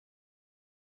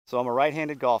So I'm a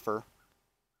right-handed golfer,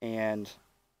 and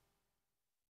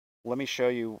let me show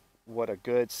you what a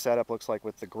good setup looks like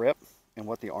with the grip and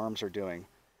what the arms are doing.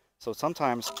 So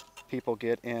sometimes people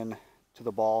get in to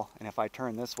the ball, and if I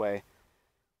turn this way,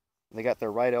 they got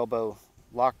their right elbow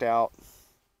locked out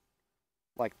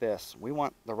like this. We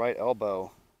want the right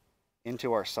elbow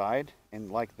into our side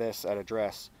and like this at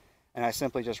address, and I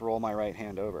simply just roll my right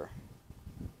hand over.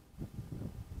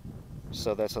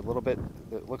 So that's a little bit,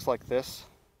 it looks like this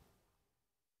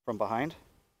from behind.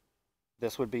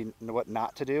 This would be what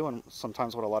not to do, and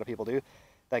sometimes what a lot of people do.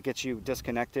 That gets you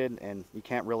disconnected, and you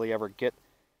can't really ever get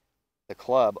the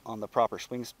club on the proper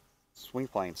swing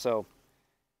plane. So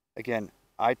again,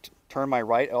 I turn my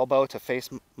right elbow to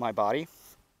face my body,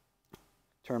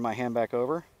 turn my hand back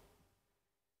over,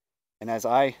 and as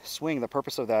I swing, the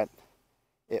purpose of that,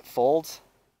 it folds,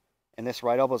 and this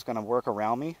right elbow is going to work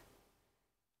around me,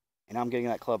 and I'm getting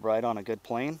that club right on a good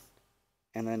plane,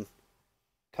 and then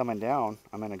coming down,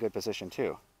 I'm in a good position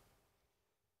too.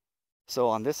 So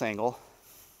on this angle,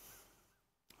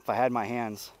 if I had my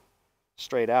hands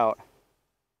straight out,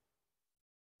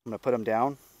 I'm going to put them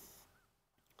down.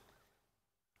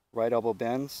 Right elbow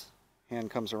bends,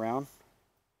 hand comes around,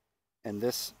 and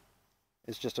this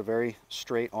is just a very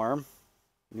straight arm,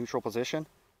 neutral position.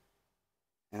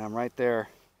 And I'm right there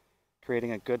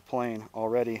creating a good plane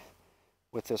already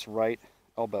with this right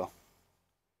elbow.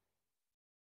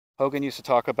 Hogan used to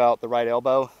talk about the right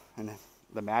elbow and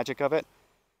the magic of it.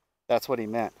 That's what he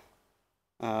meant.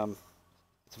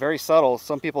 It's very subtle.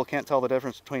 Some people can't tell the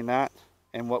difference between that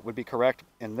and what would be correct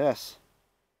in this.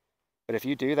 But if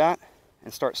you do that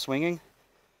and start swinging,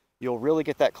 you'll really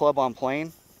get that club on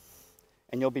plane,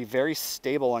 and you'll be very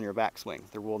stable on your backswing.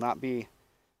 There will not be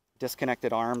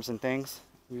disconnected arms and things.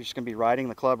 You're just going to be riding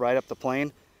the club right up the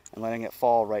plane and letting it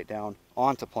fall right down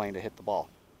onto plane to hit the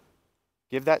ball.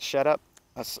 Give that shot,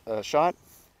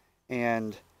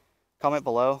 and comment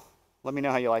below. Let me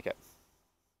know how you like it.